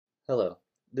Hello.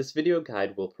 This video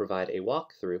guide will provide a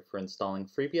walkthrough for installing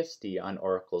FreeBSD on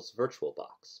Oracle's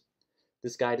VirtualBox.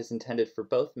 This guide is intended for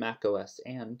both macOS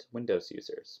and Windows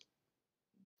users.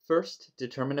 First,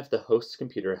 determine if the host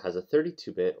computer has a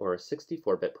 32-bit or a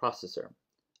 64-bit processor.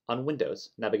 On Windows,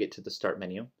 navigate to the Start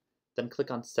menu, then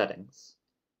click on Settings.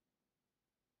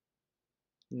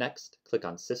 Next, click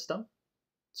on System,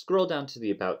 scroll down to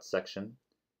the About section,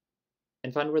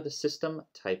 and find where the system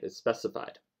type is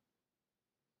specified.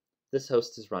 This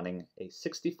host is running a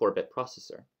 64-bit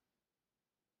processor.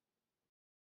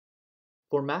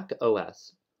 For Mac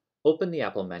OS, open the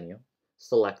Apple menu,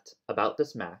 select About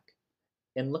this Mac,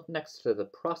 and look next to the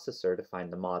processor to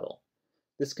find the model.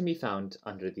 This can be found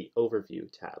under the Overview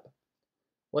tab.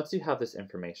 Once you have this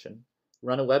information,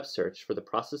 run a web search for the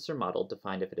processor model to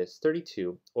find if it is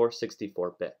 32 or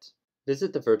 64-bit.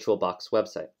 Visit the VirtualBox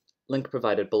website, link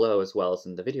provided below as well as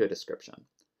in the video description,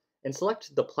 and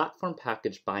select the platform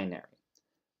package binary.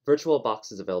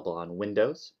 VirtualBox is available on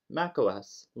Windows,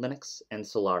 macOS, Linux, and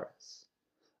Solaris.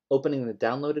 Opening the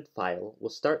downloaded file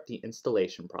will start the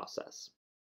installation process.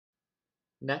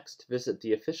 Next, visit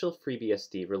the official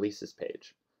FreeBSD Releases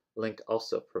page, link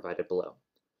also provided below.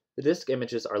 The disk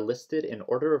images are listed in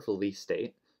order of release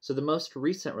date, so the most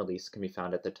recent release can be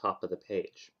found at the top of the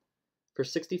page. For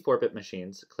 64-bit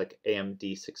machines, click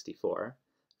AMD64.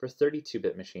 For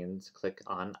 32-bit machines, click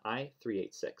on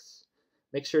i386.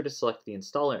 Make sure to select the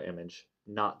installer image,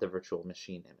 not the virtual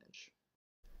machine image.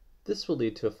 This will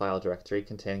lead to a file directory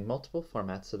containing multiple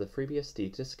formats of the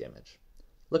FreeBSD disk image.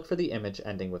 Look for the image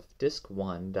ending with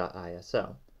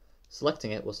disk1.iso.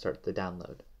 Selecting it will start the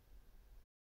download.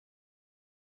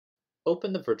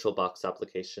 Open the VirtualBox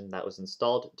application that was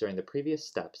installed during the previous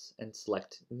steps and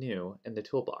select New in the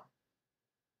toolbar.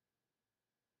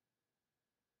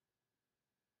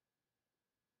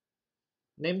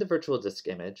 Name the virtual disk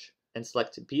image and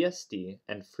select BSD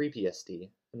and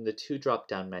FreeBSD in the two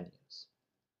drop-down menus.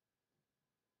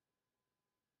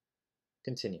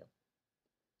 Continue.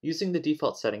 Using the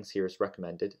default settings here is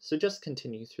recommended, so just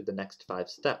continue through the next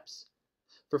 5 steps.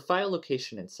 For file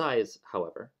location and size,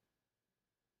 however,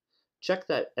 check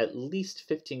that at least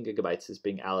 15 GB is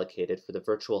being allocated for the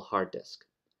virtual hard disk.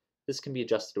 This can be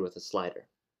adjusted with a slider.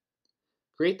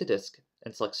 Create the disk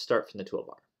and select Start from the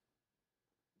toolbar.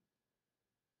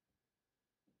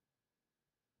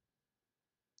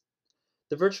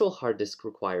 The virtual hard disk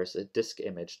requires a disk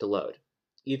image to load.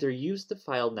 Either use the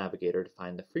file navigator to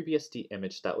find the FreeBSD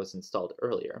image that was installed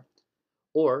earlier,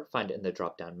 or find it in the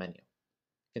drop-down menu.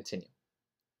 Continue.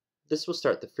 This will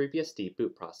start the FreeBSD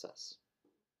boot process.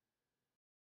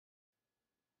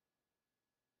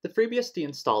 The FreeBSD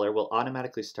installer will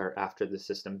automatically start after the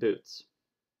system boots.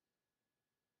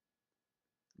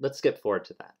 Let's skip forward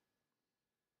to that.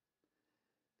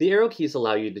 The arrow keys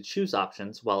allow you to choose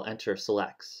options while Enter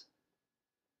selects.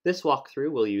 This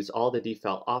walkthrough will use all the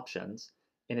default options,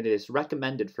 and it is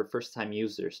recommended for first-time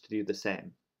users to do the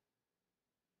same.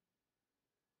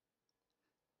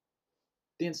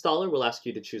 The installer will ask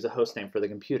you to choose a hostname for the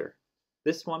computer.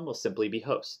 This one will simply be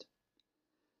host.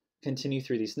 Continue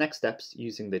through these next steps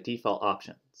using the default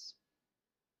options.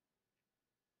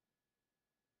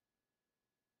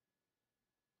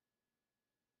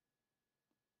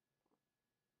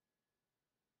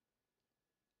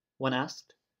 When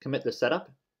asked, commit the setup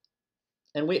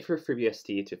and wait for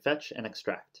FreeBSD to fetch and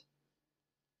extract.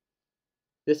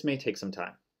 This may take some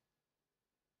time.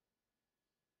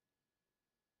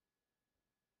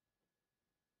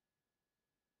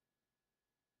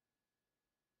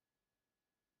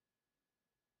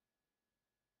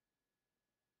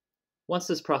 Once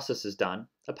this process is done,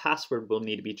 a password will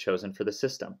need to be chosen for the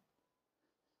system.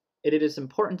 It is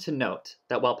important to note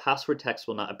that while password text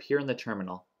will not appear in the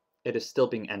terminal, it is still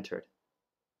being entered.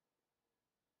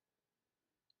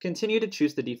 Continue to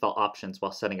choose the default options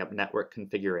while setting up network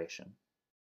configuration.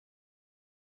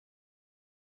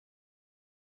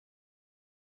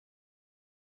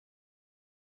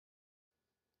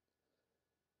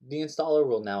 The installer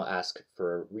will now ask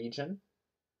for a region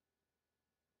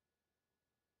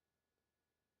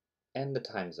and the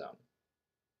time zone.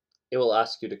 It will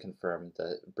ask you to confirm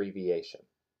the abbreviation.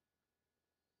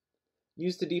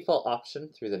 Use the default option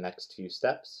through the next few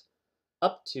steps,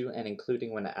 up to and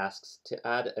including when it asks to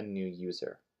add a new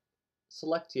user.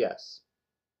 Select Yes.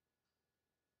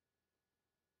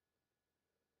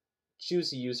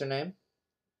 Choose a username,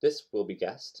 this will be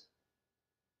guessed,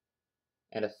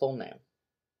 and a full name.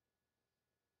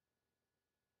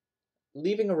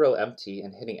 Leaving a row empty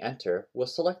and hitting Enter will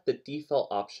select the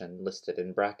default option listed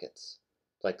in brackets,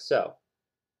 like so.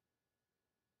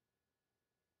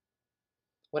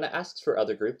 When it asks for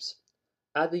other groups,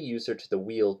 Add the user to the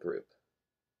wheel group.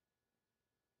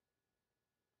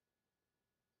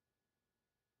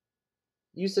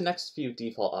 Use the next few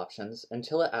default options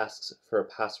until it asks for a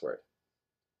password.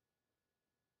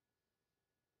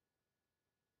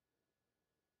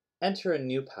 Enter a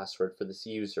new password for this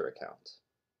user account.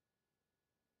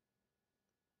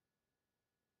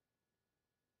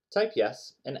 Type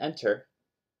yes and enter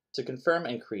to confirm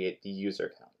and create the user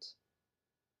account.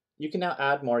 You can now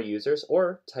add more users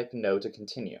or type no to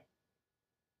continue.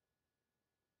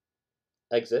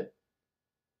 Exit.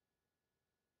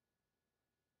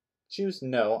 Choose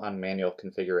no on manual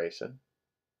configuration.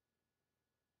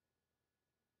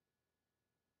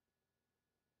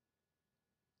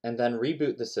 And then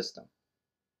reboot the system.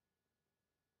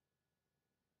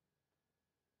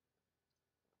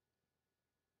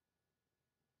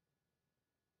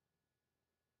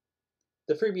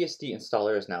 The FreeBSD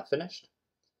installer is now finished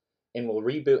and will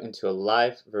reboot into a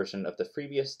live version of the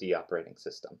FreeBSD operating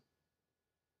system.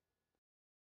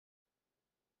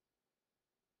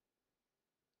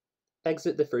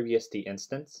 Exit the FreeBSD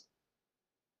instance,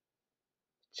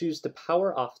 choose to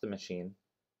power off the machine,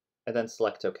 and then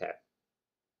select OK.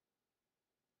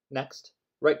 Next,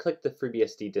 right-click the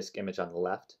FreeBSD disk image on the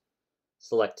left,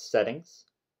 select Settings,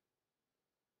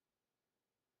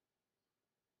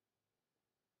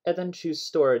 and then choose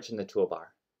Storage in the toolbar.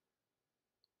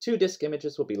 Two disk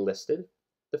images will be listed,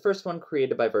 the first one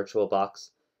created by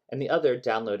VirtualBox, and the other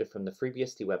downloaded from the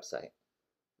FreeBSD website.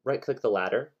 Right-click the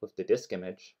latter with the disk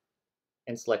image,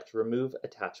 and select Remove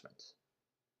Attachment.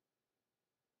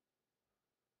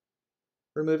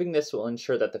 Removing this will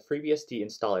ensure that the FreeBSD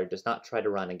installer does not try to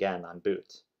run again on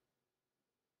boot.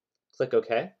 Click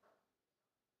OK,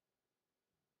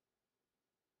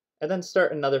 and then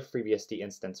start another FreeBSD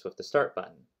instance with the Start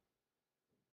button.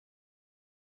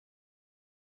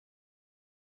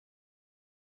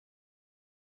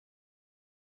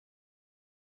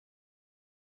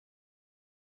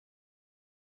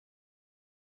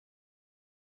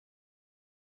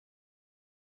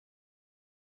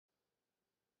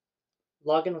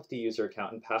 Log in with the user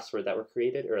account and password that were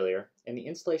created earlier, and the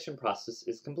installation process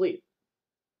is complete.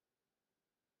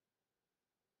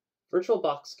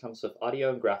 VirtualBox comes with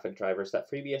audio and graphic drivers that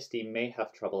FreeBSD may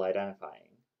have trouble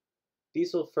identifying.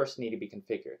 These will first need to be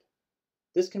configured.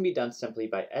 This can be done simply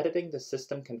by editing the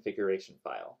system configuration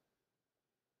file.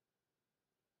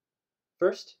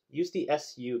 First, use the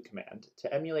su command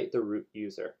to emulate the root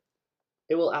user.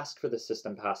 It will ask for the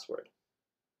system password.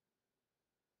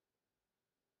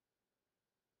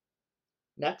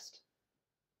 Next,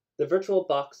 the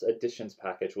VirtualBox additions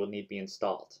package will need to be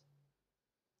installed.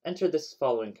 Enter this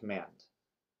following command: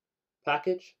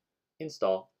 package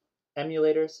install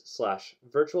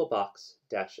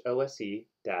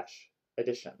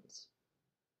emulators/virtualbox-ose-additions.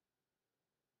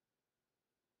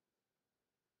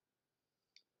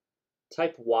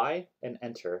 Type Y and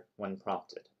enter when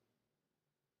prompted.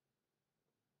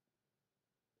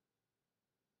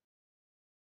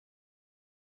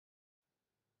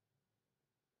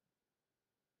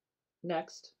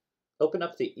 Next, open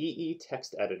up the EE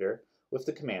text editor with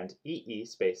the command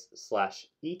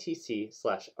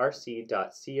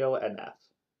ee/etc/rc.conf.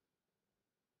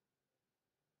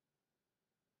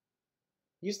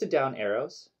 Use the down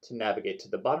arrows to navigate to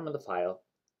the bottom of the file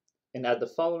and add the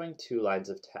following 2 lines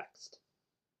of text.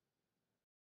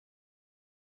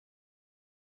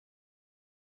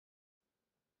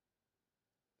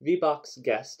 VBox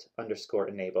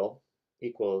guest_enable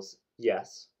equals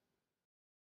yes,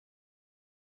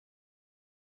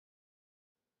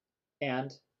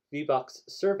 and VBox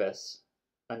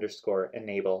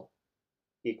service_enable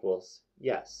equals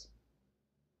yes.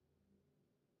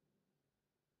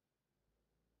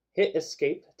 Hit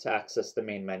Escape to access the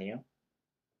main menu,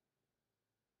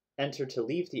 enter to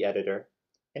leave the editor,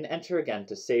 and enter again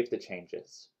to save the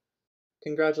changes.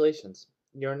 Congratulations!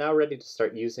 You are now ready to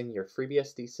start using your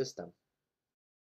FreeBSD system.